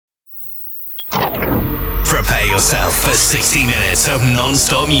Prepare yourself for 60 minutes of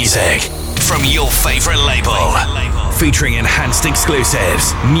non-stop music from your favorite label, featuring enhanced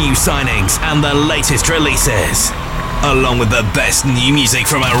exclusives, new signings, and the latest releases, along with the best new music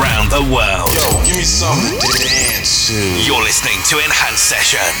from around the world. Yo, give me something to dance to. You're listening to Enhanced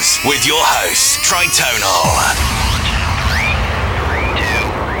Sessions with your host, Tritonal.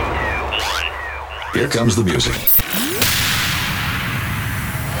 Here comes the music.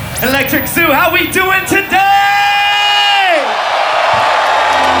 Electric Zoo, how we doing today?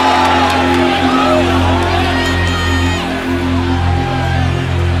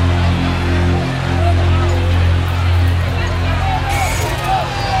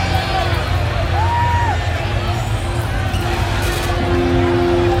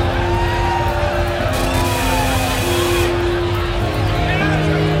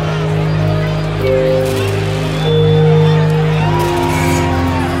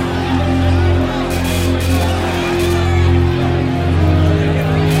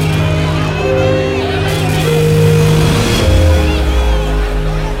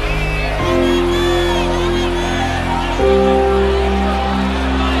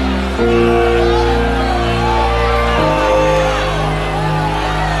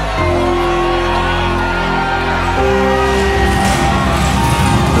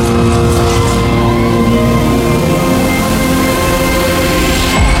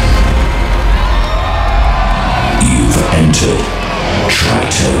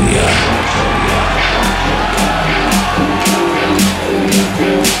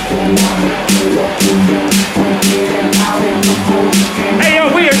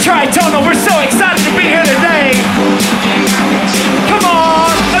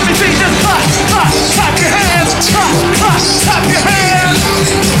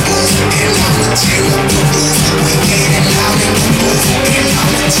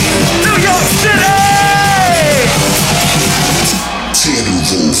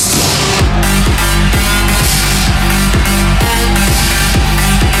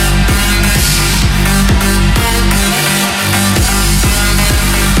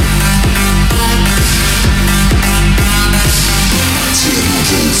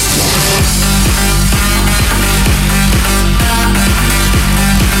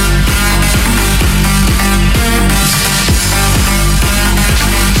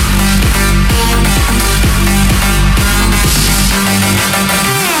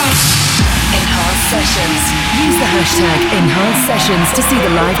 To see the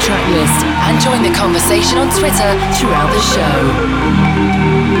live track list and join the conversation on Twitter throughout the show.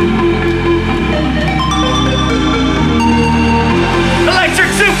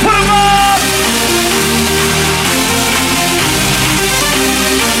 Electric Zoo, put 'em up!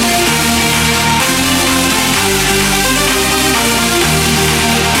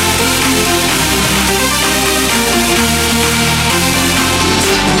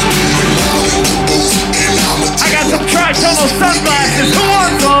 I got some Tritonal sunglasses, who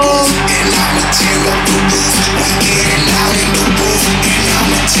wants those?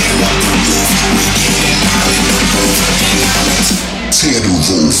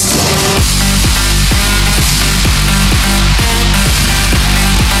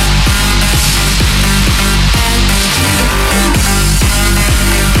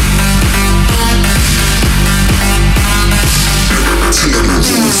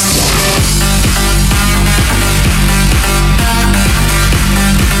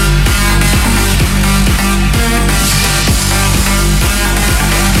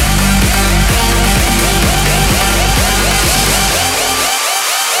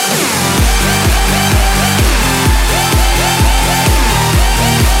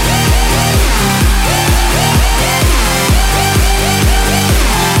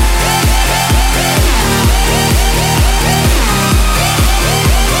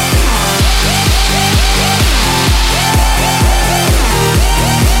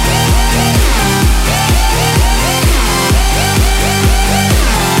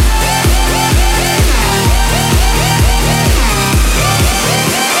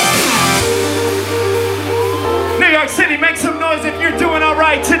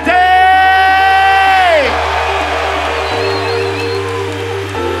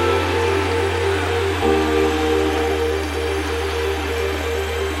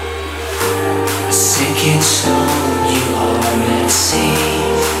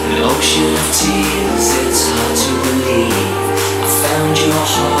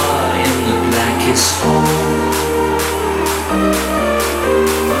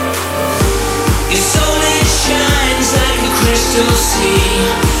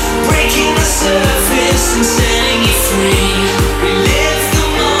 Breaking the surface and setting you free. Relive the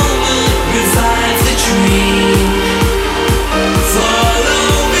moment, revive the dream.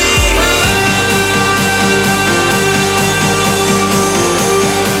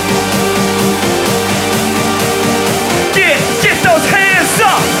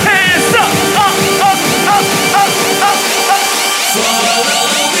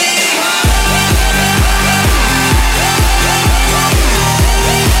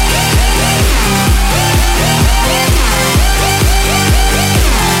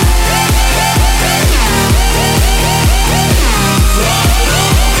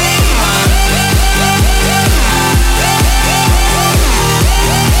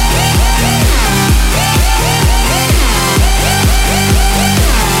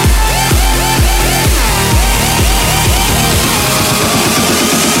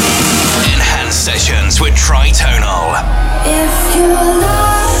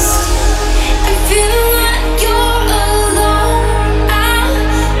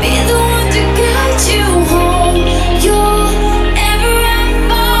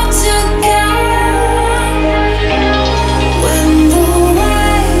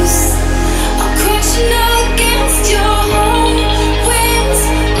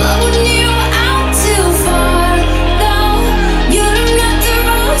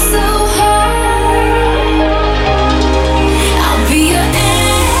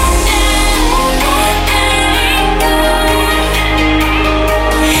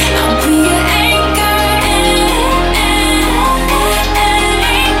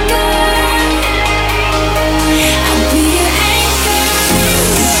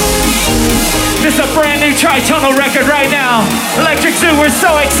 Tritonal record right now. Electric Zoo, we're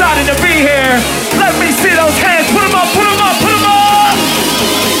so excited to be here. Let me see those hands. Put them up, put them up, put them up.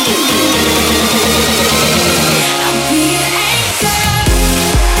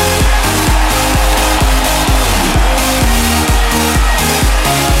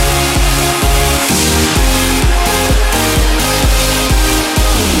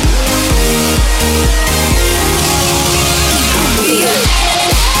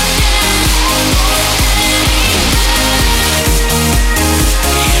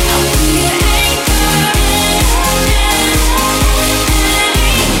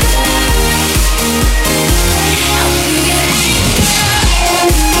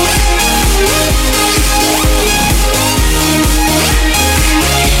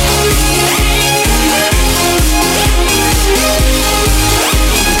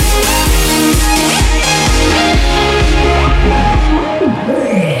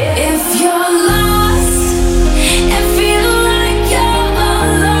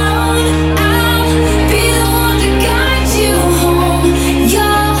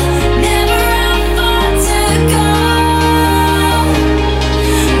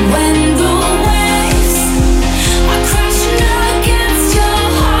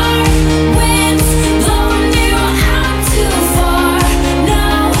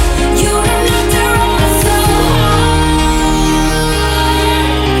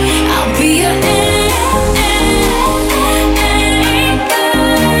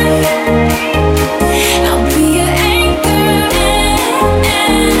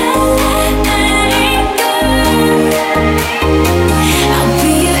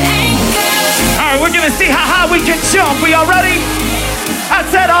 We all ready? I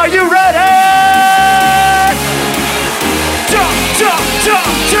said, are you ready? Jump, jump, jump,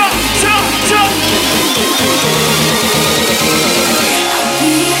 jump, jump, jump.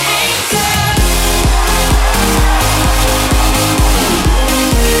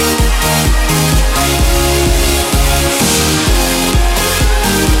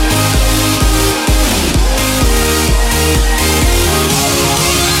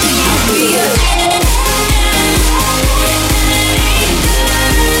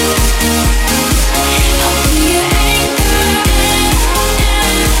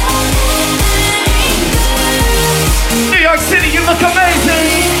 City, you look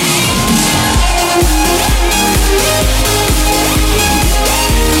amazing.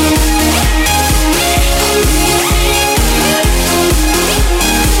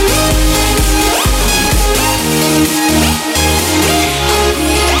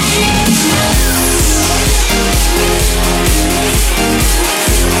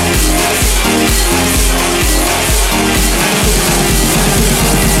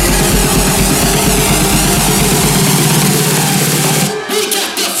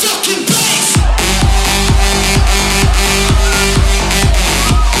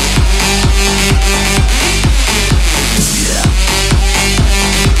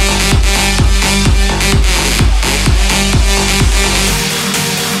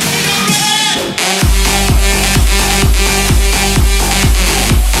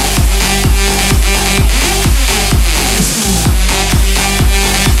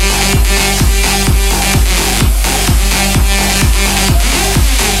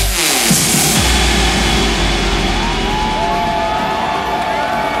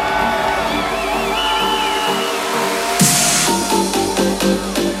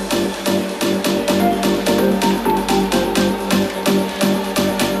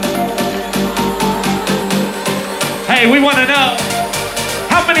 We want to know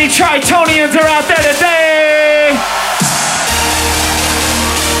how many Tritonians are out there today?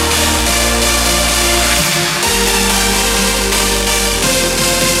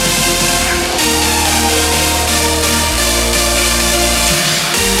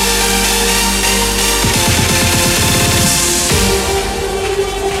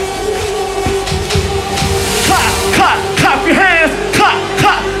 Clap, clap, clap your hands. Clap,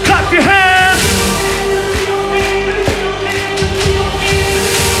 clap, clap your hands.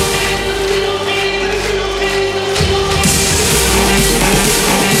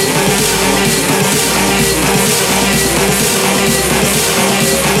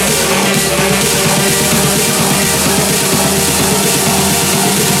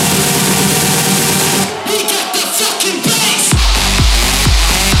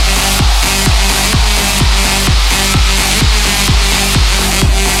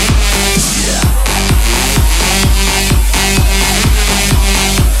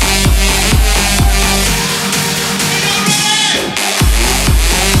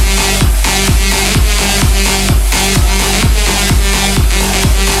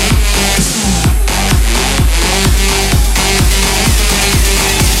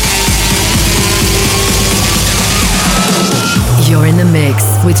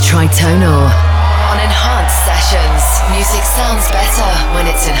 with Tritonal. On Enhanced Sessions, music sounds better when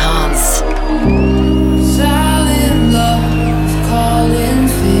it's enhanced. Silent love, calling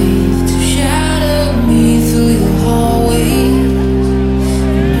faith to shadow me through your hallway.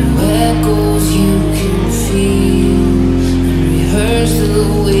 New echoes you can feel and rehearse the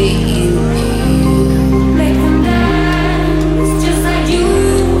way you feel. Make them dance just like you,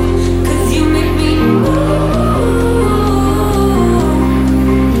 'cause you make me move.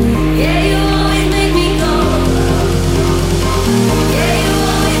 Yeah, you always make me go. Yeah, you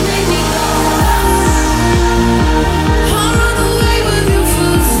always make me go. I'll run away with your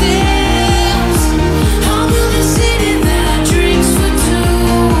footsteps. I'll build a city that drinks for two.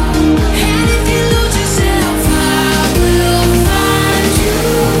 And if you lose yourself, I will find you.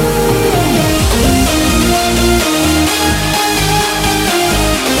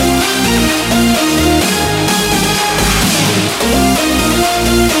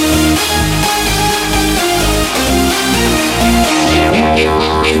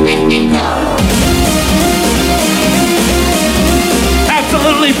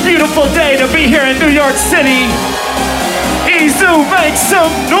 Absolutely beautiful day to be here in New York City. Izu, make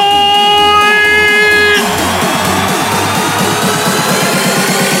some noise!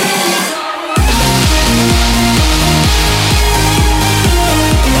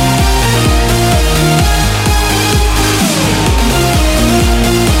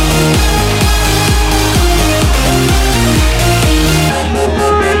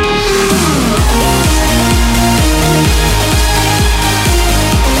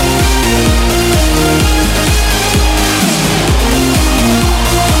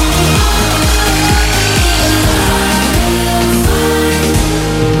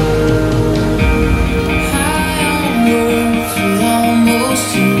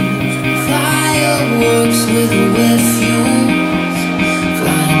 Fireworks with a wet fuse,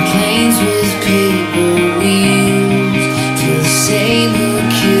 flying planes with paper wheels, till the same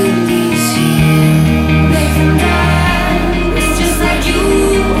Achilles heel. Make them dance just like you,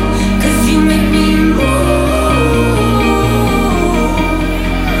 'cause you make me move.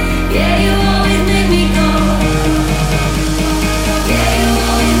 Yeah, you always make me go. Yeah, you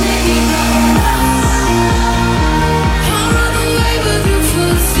always make me go. I'll run away with your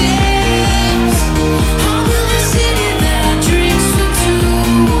footsteps. I'll build a city that drinks for two.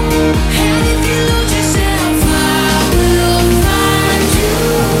 And if you lose yourself, I will find you.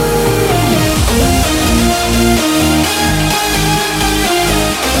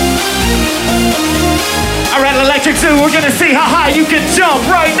 Alright, Electric Zoo, we're gonna see how high you can jump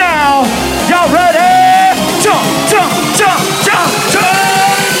right now. Y'all ready? Jump, jump, jump, jump, jump!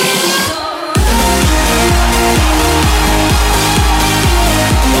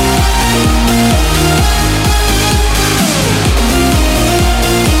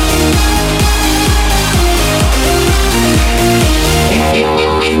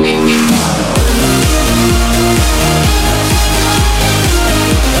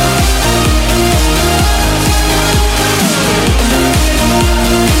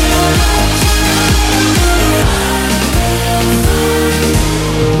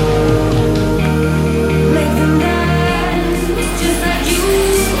 Make them dance just like you,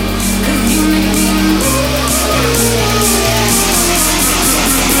 'cause you make me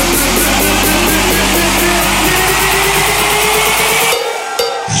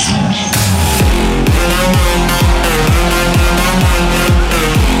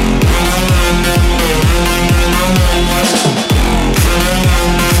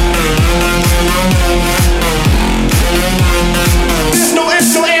There's no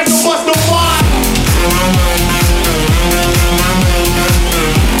ifs, no ands, no buts, no why.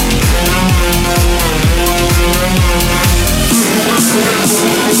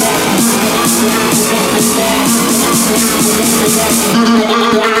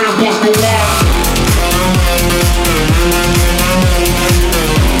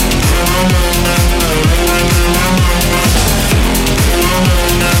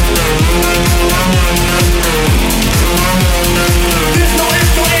 There's no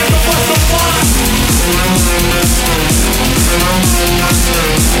ifs, no ands, no buts, no why.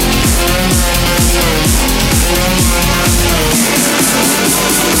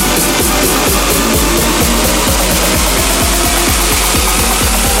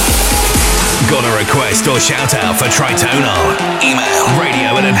 Got a request or shout out for Tritonal? Email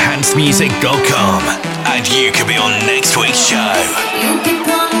radio@enhancedmusic.com and you could be on next week's show. You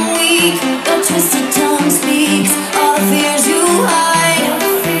become weak, your twisted tongue speaks all the fears you hide.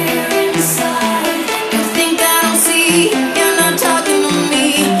 You think I don't see, you're not talking to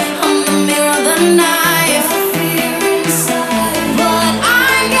me. I'm the mirror, the knife. But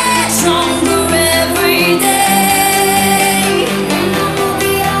I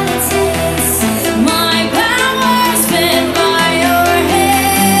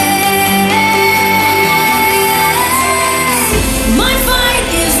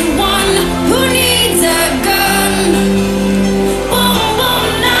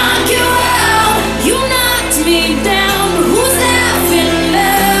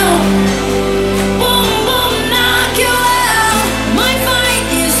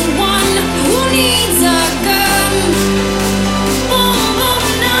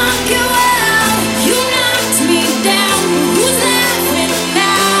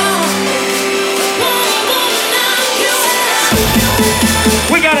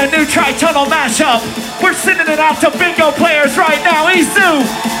new Tri-Tunnel mashup. We're sending it out to bingo players right now. Izu,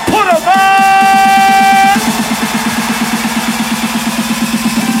 put 'em up!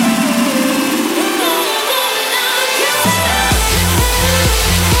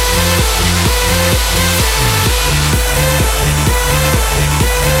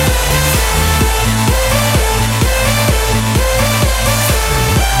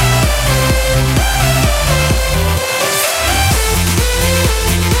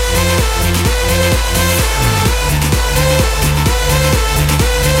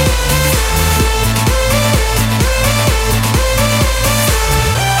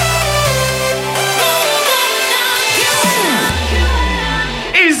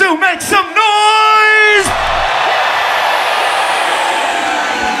 Make some noise!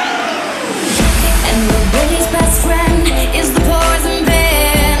 And the bully's best friend is the poison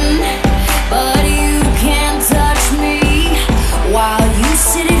pen. But you can't touch me while you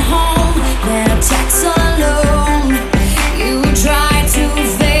sit at home and attacks alone. You try to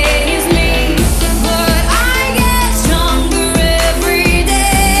phase me, but I get stronger every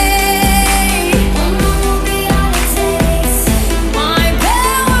day. One more will be all it takes. My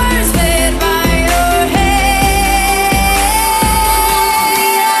power's fed by your head.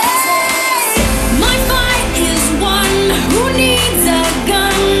 My fight is one who needs a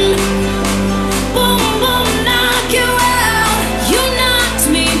gun. Boom, boom, knock you out. You knocked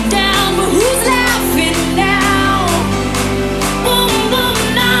me down, but who's laughing now? Boom, boom,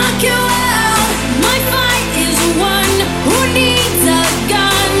 knock you out. My fight is one who needs a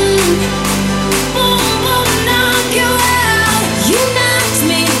gun. Boom, boom, knock you out. You knocked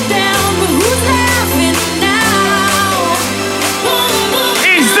me down, but who's laughing now? Boom, boom,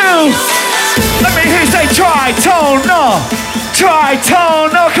 Izu, let me hear you say Tri-Tunnel.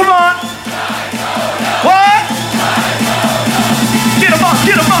 Tri-Tunnel, come on. What? Get 'em up,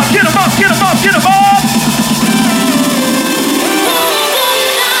 get 'em up, get 'em up, get 'em up, get 'em up.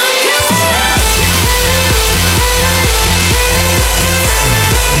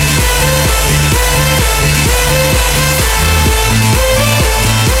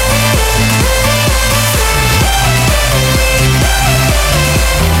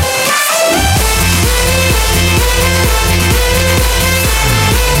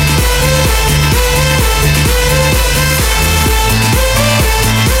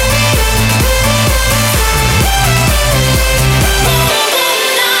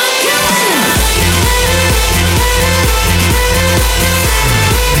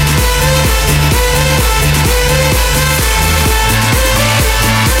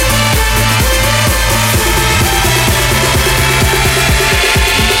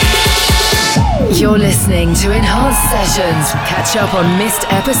 You're listening to Enhanced Sessions. Catch up on missed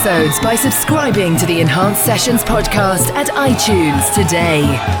episodes by subscribing to the Enhanced Sessions podcast at iTunes today.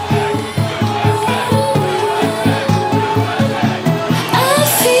 I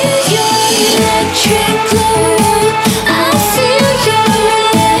feel your electric glow. I feel your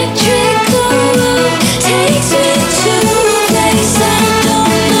electric glow. Takes me to a place I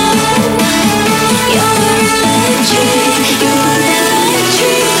don't know. Your electric glow.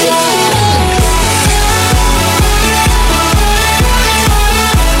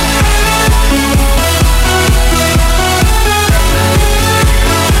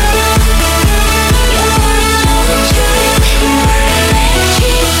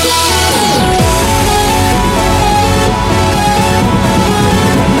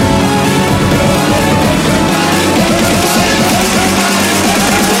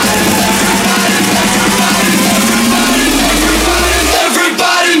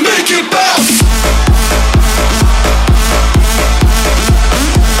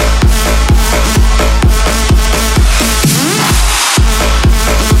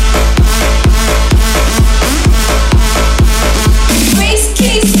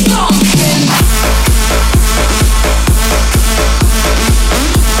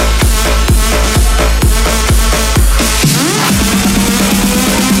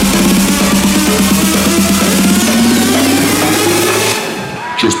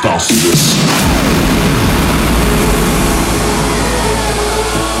 Just bouncing this.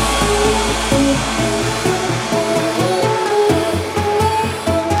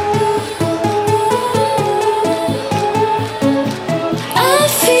 I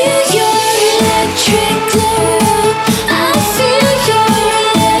feel your electric glow. I feel your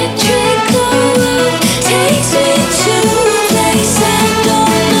electric glow. Takes me to a place I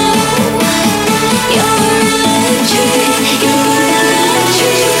don't know. Your electric glow.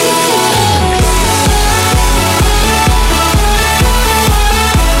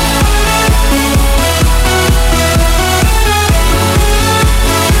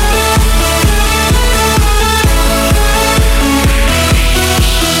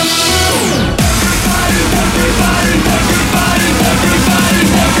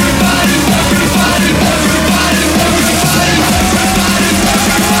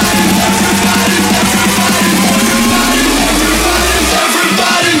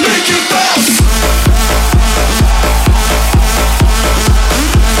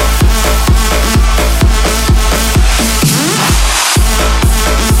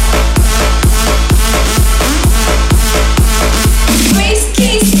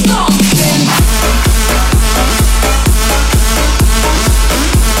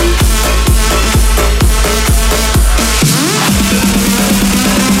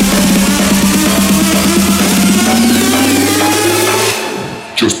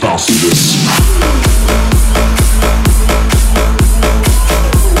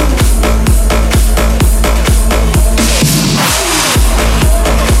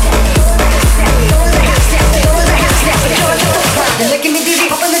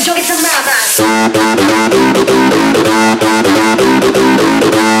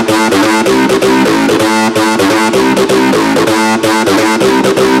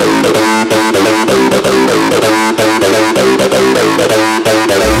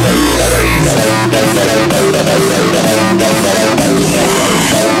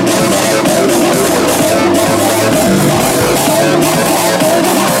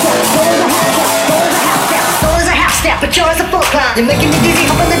 clock. You're making me dizzy,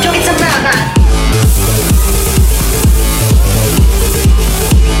 hoping that you'll get some out.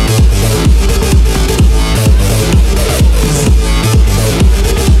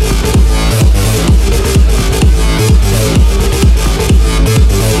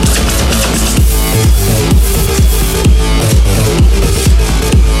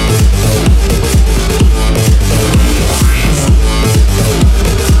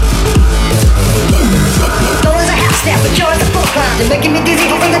 You're making me dizzy,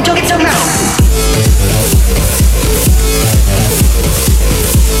 hoping that you'll get some out.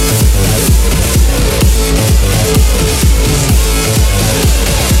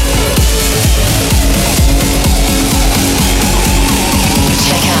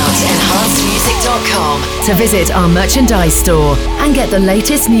 Check out enhancedmusic.com to visit our merchandise store and get the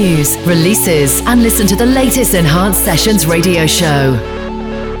latest news, releases, and listen to the latest Enhanced Sessions radio show.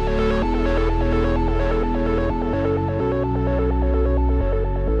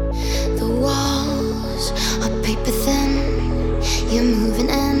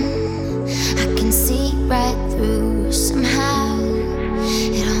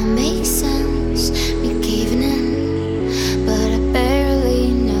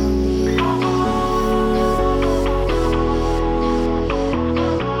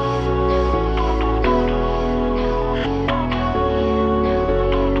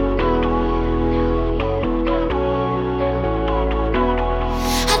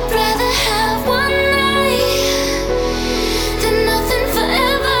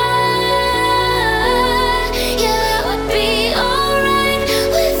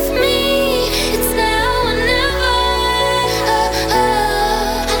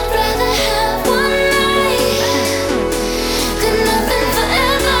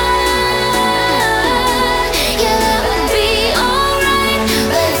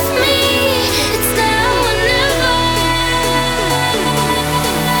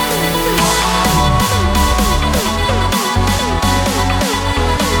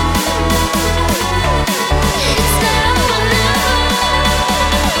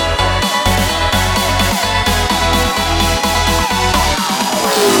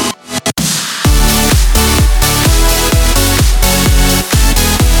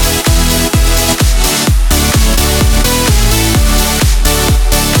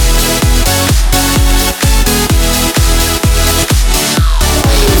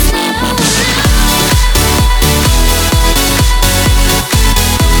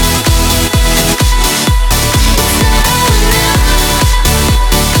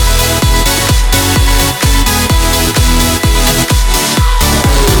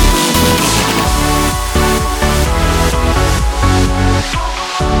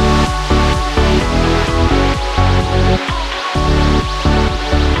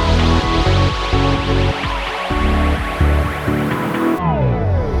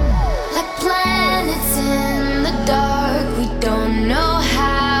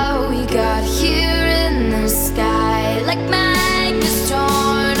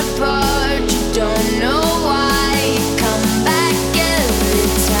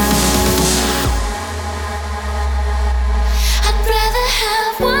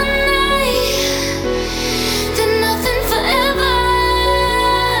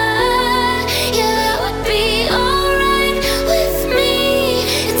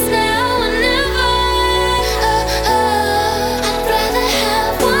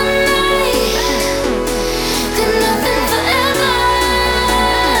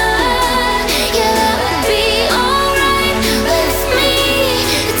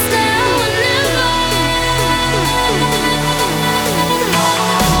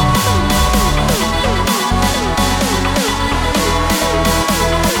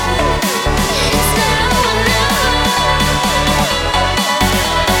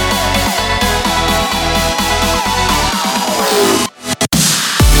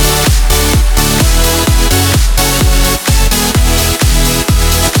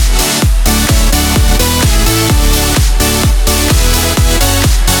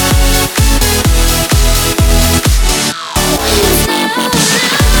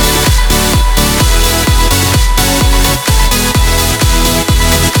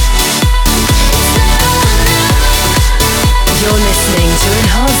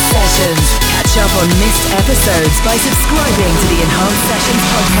 on missed episodes by subscribing to the Enhanced Sessions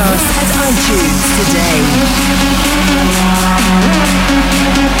podcast at iTunes today.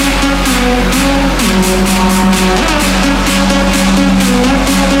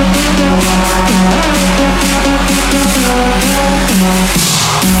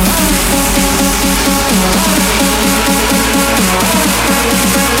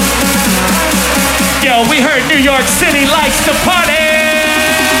 Yo, we heard New York City likes to party.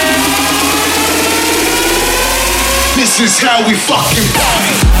 is how we fucking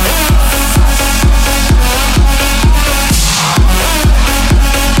party.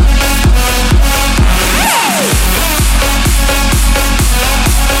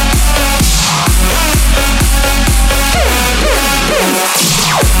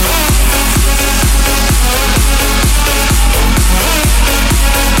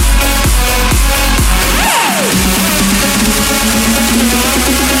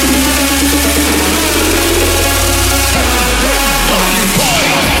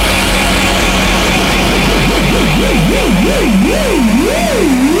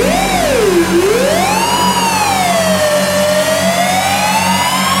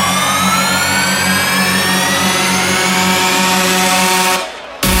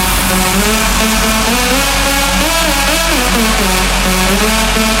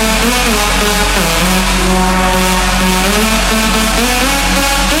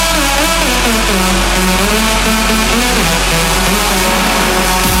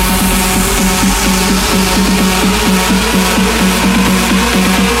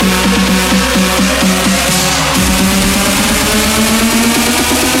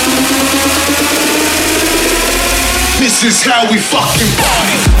 This is how we fucking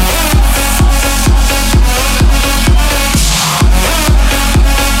party.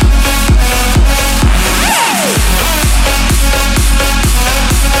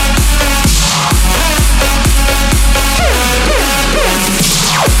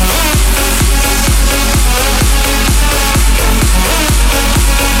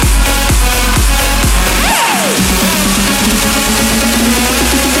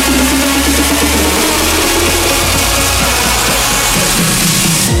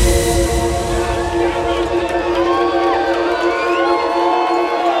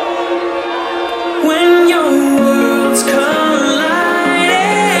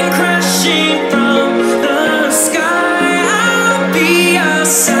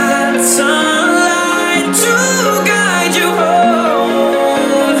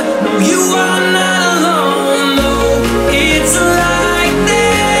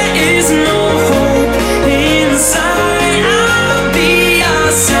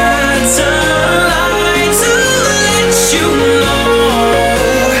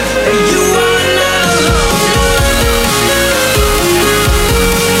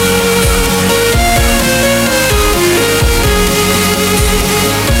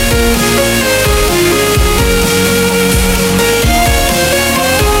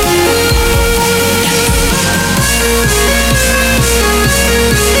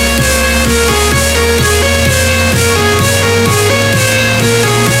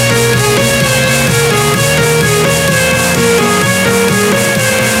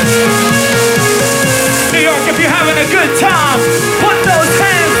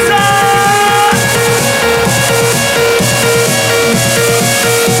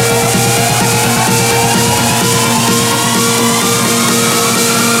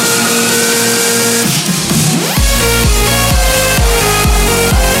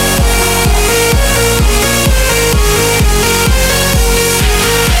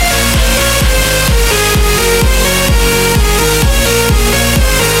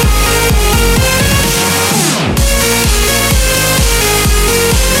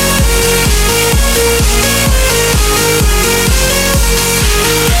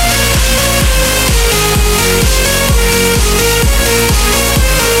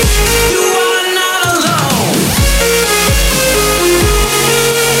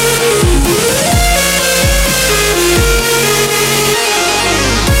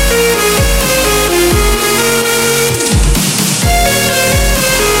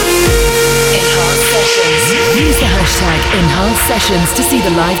 Sessions to see the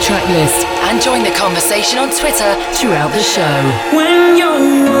live track list and join the conversation on Twitter throughout the show. When your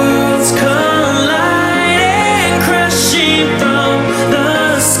worlds collide and crashing from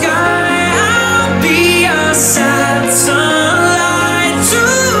the sky, I'll be your satellite to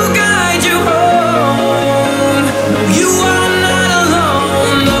guide you home. No, you are not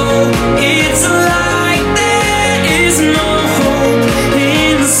alone. No, it's like there is no hope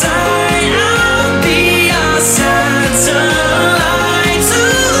inside. I'll be your satellite.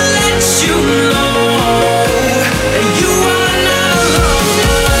 You are not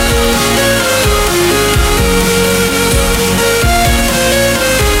alone.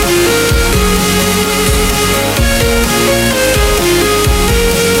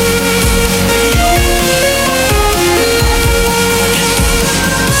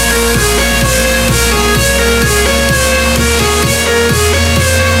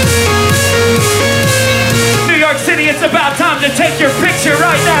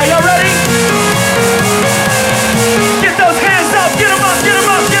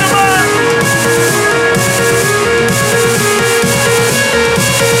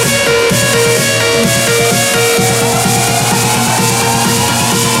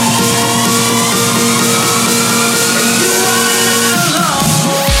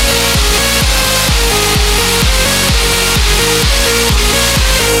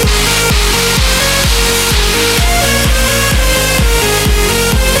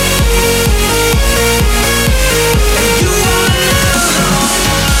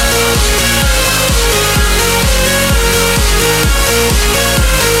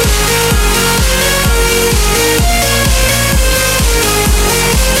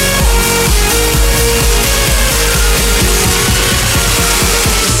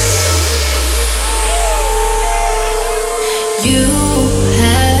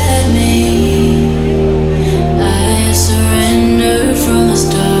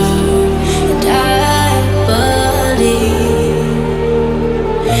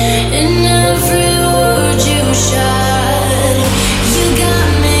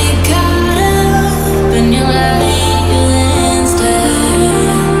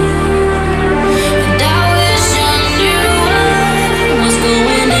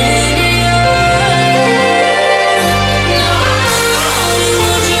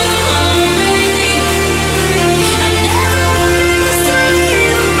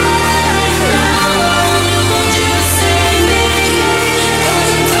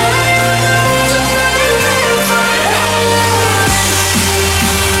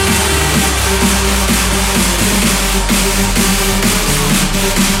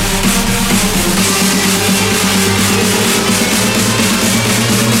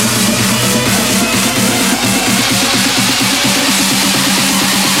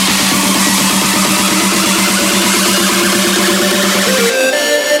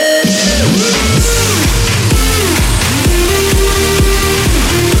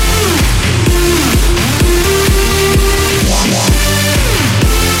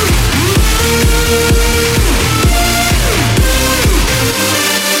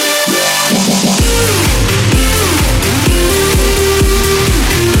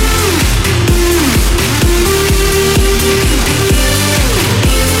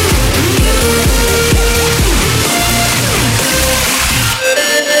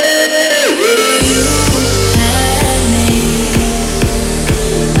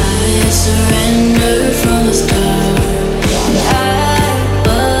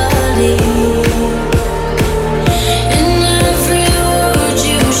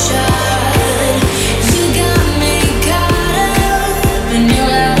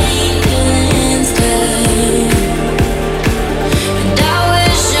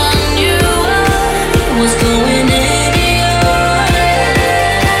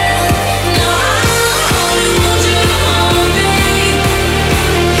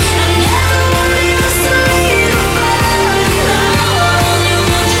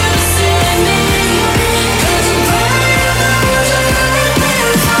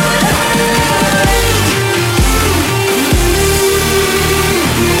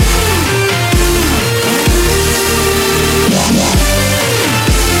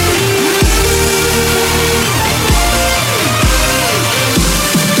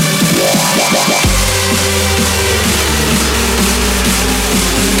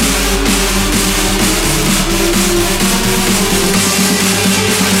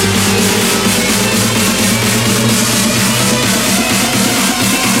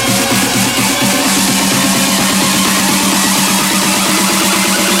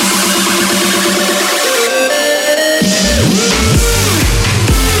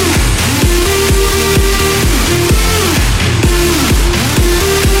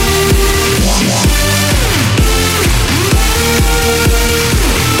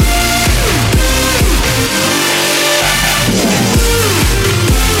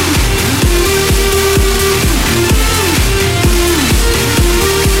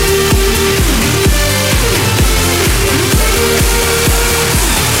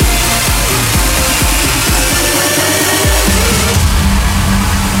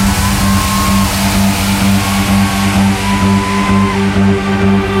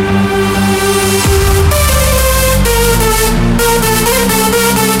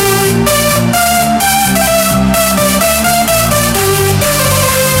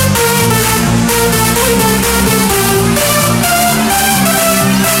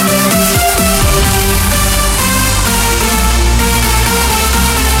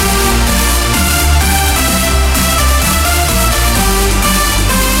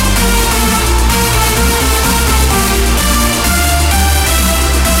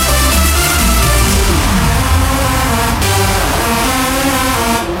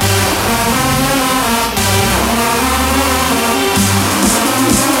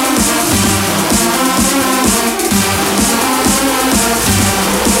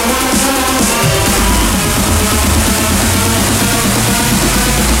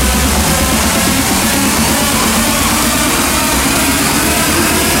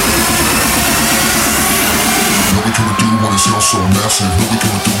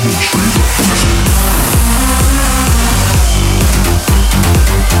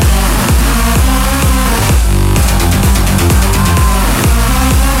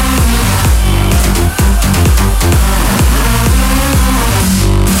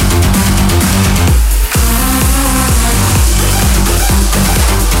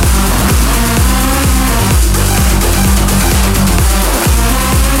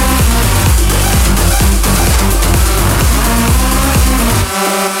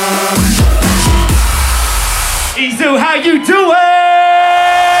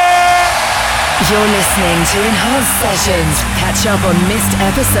 You're listening to Enhanced Sessions. Catch up on missed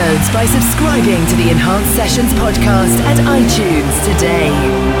episodes by subscribing to the Enhanced Sessions podcast at iTunes today.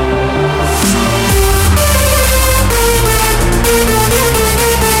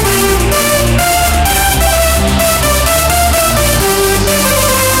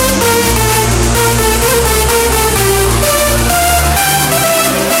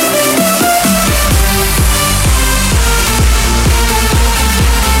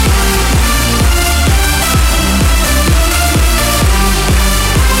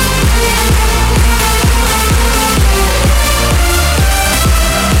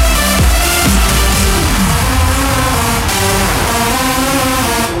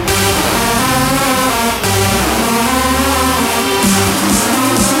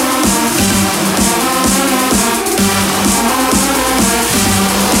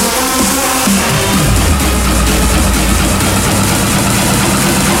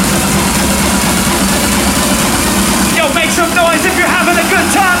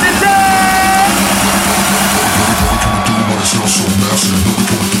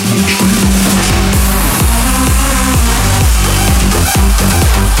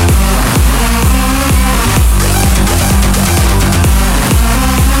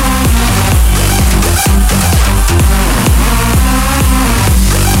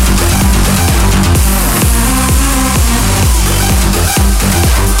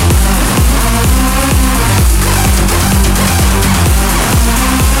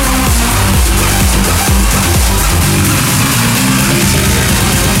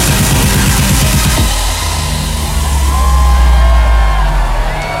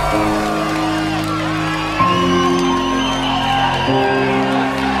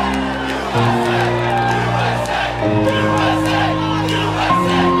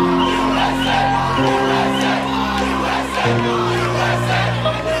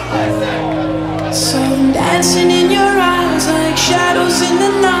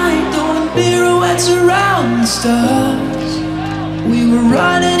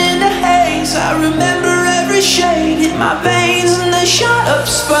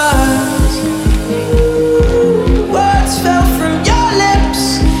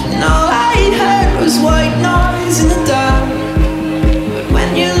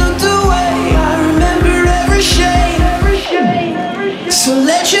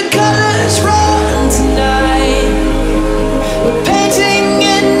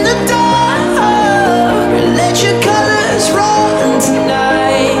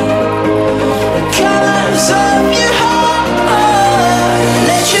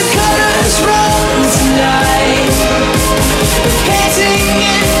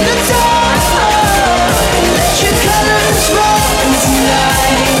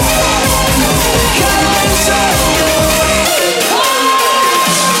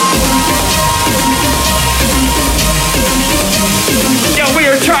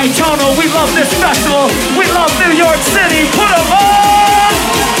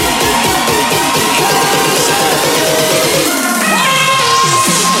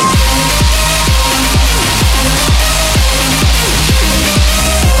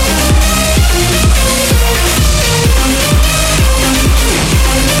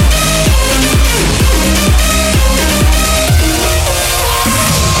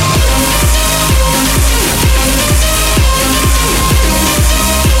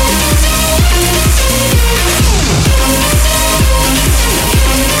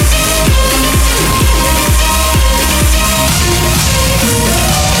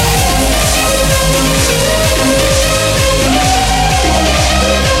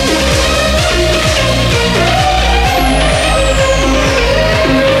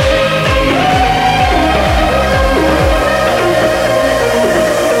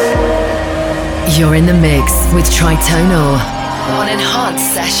 You're in the mix with Tritonal on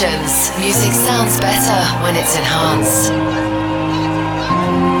Enhanced Sessions. Music sounds better when it's enhanced.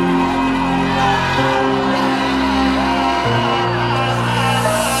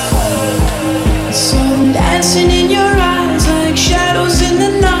 So I'm dancing in your eyes like shadows in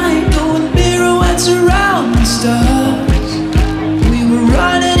the night, doing pirouettes around the stars. We were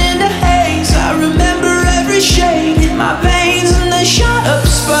running in the haze. I remember every shade in my veins, and they shot up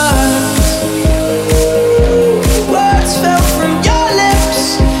sparks. Words fell from your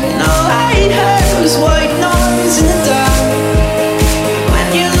lips, and all I'd heard was white noise in the dark. When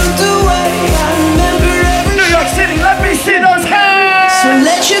you looked away, I remember every New York City, let me see those hands. So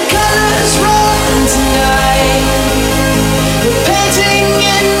let your colors run tonight. We're painting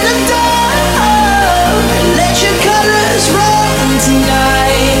in the dark. Let your colors run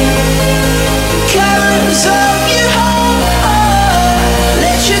tonight. The colors of your heart.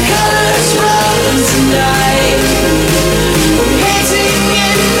 Let your colors run.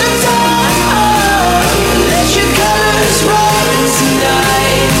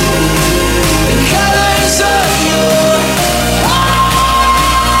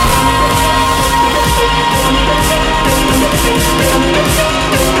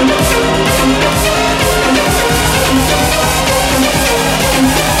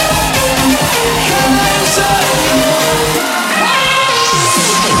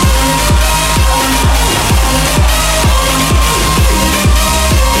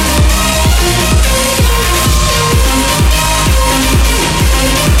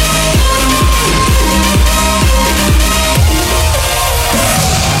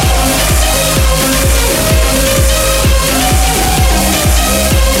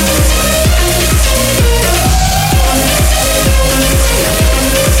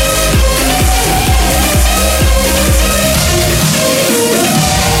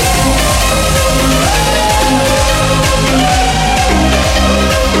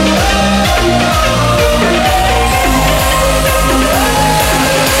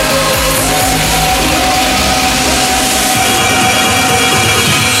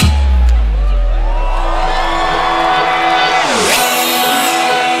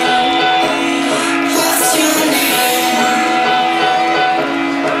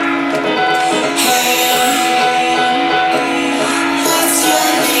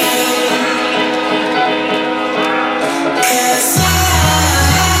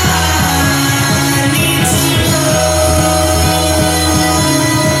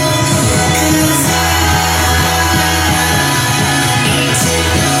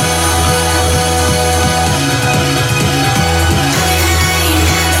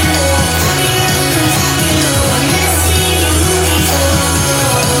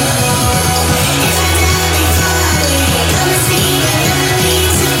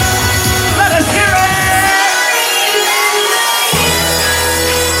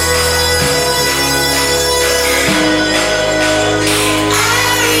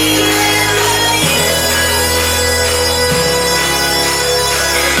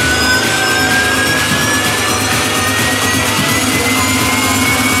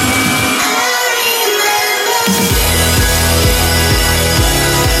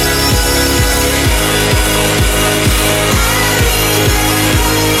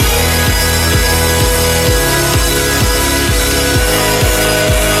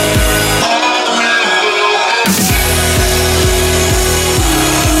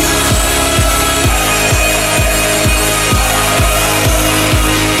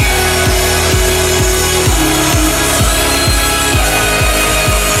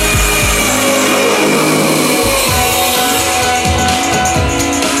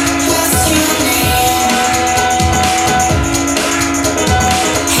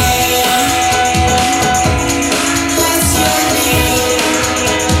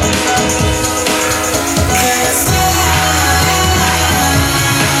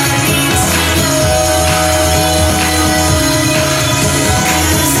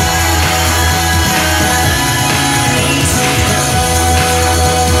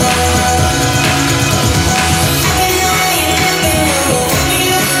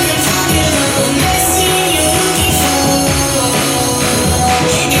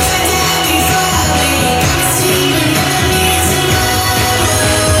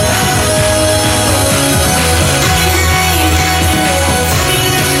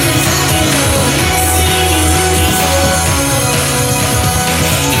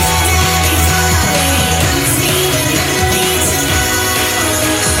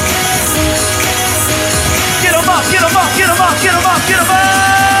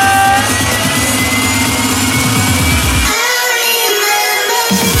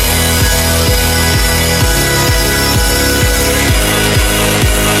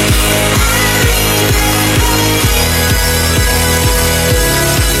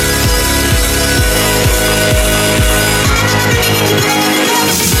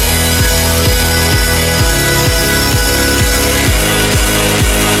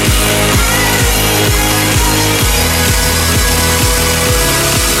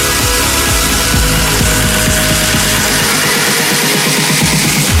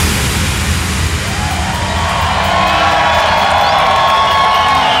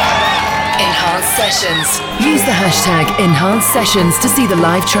 Sessions. Use the hashtag Enhanced Sessions to see the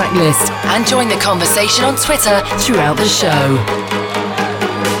live track list and join the conversation on Twitter throughout the show.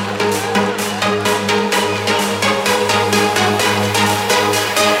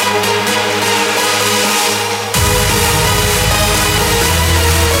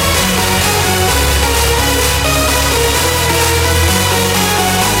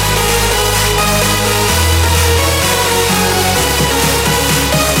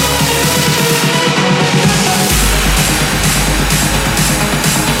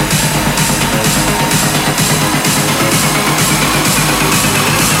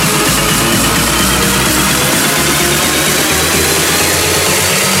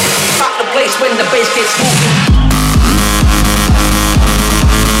 When the bass gets moving.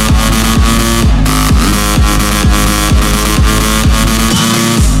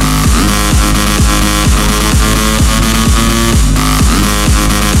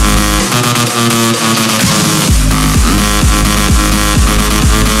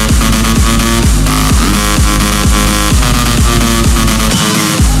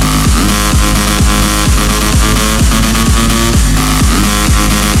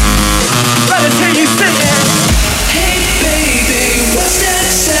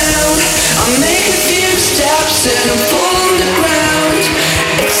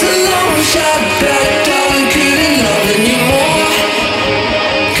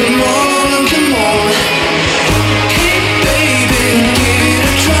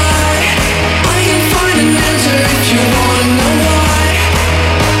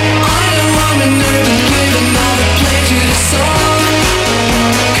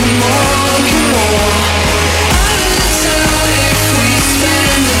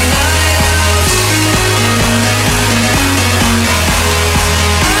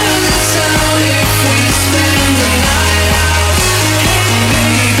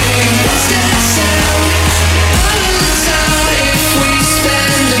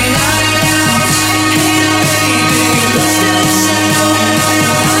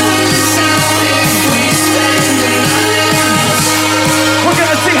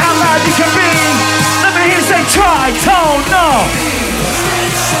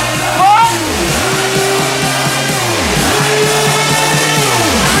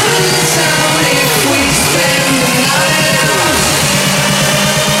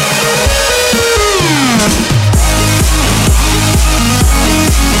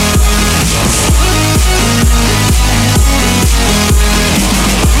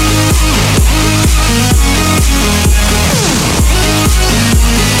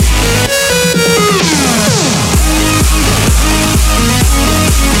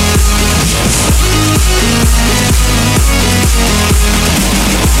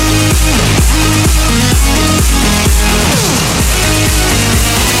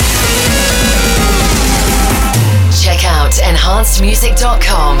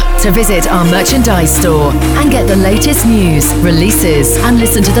 enhancedmusic.com to visit our merchandise store and get the latest news, releases, and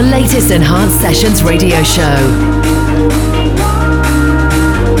listen to the latest Enhanced Sessions radio show.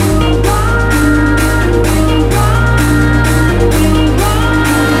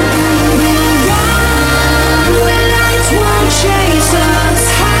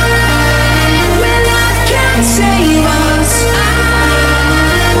 Save us.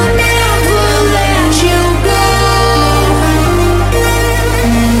 I will never let you go.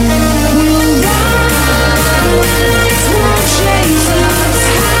 We'll run when lights won't chase us.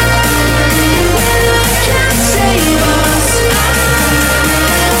 When I can't save us.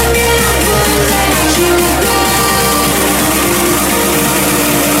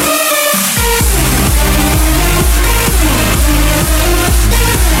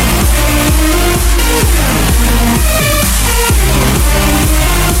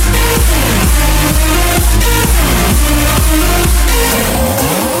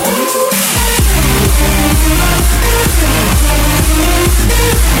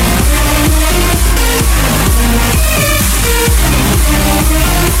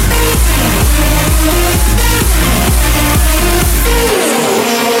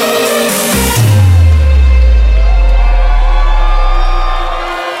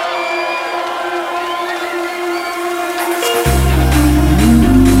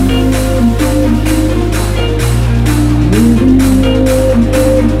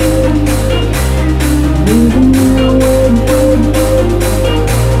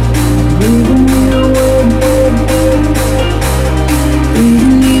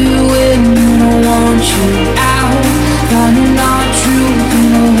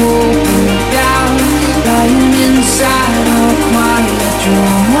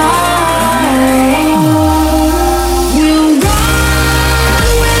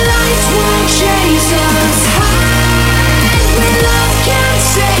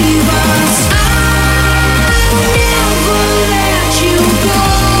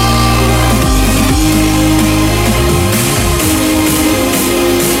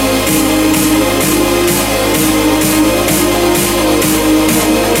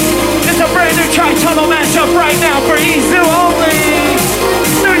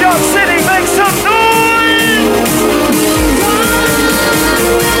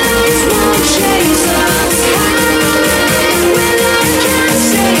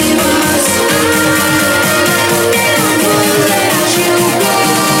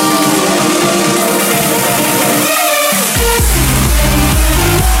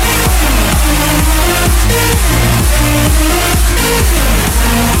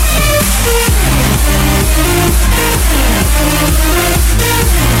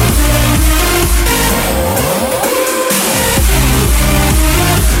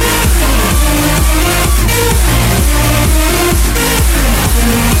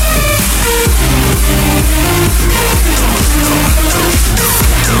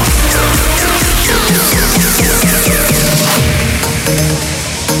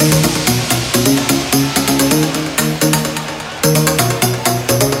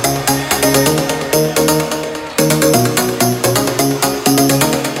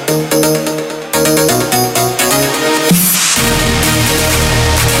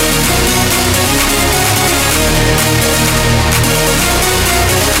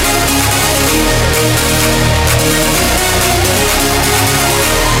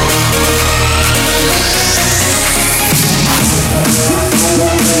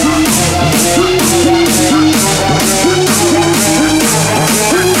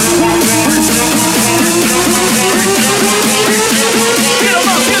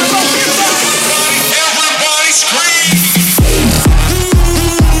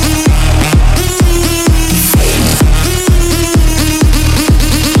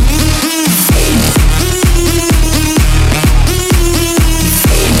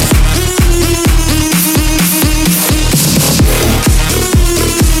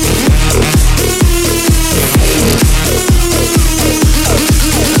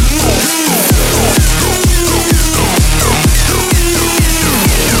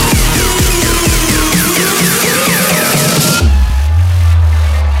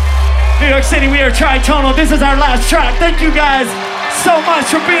 York City, we are Tritonal. This is our last track. Thank you guys so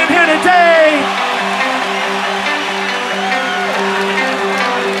much for being here today.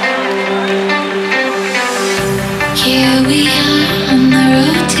 Here we are on the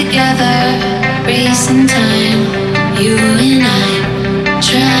road together, racing time, you and I,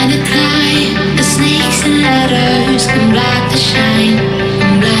 trying to climb the snakes and ladders and block the shine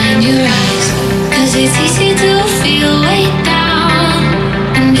and blind your eyes. 'Cause it's easy to feel weighed down,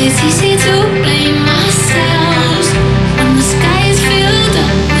 and it's easy to blame ourselves when the sky is filled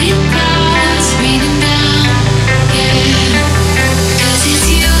up with clouds raining down, yeah. 'Cause it's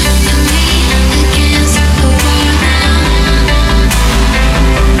you and me against the world now.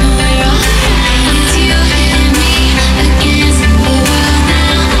 We're all right. It's you and me against the world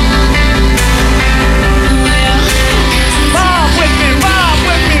now. We're all right. Bob with me, Bob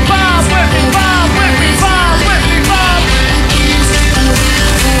with me, Bob with me, Bob with me, Bob with me, Bob. Against the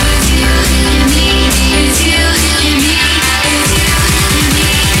world. It's you and me. It's you and me. It's you and me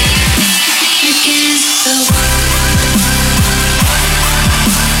against the world.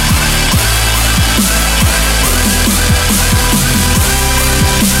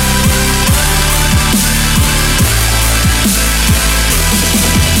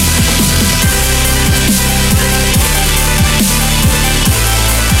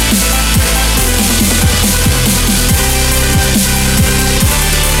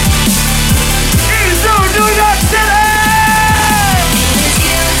 Izu, New York City! It's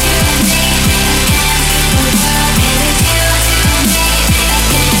you and me against the world. It's you and me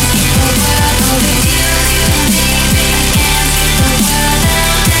against the world. It's you and me against the world.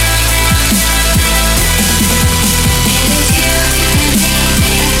 It's you and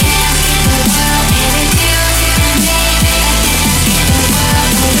me against the world. It's you and me against the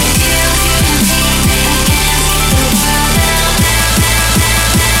world. It's you and me against the world.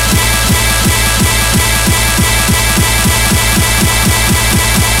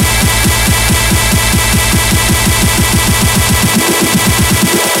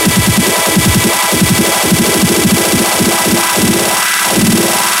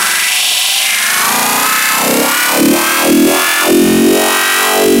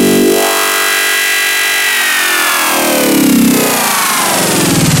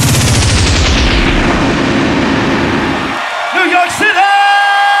 New York City!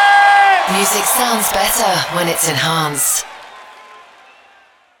 Music sounds better when it's enhanced.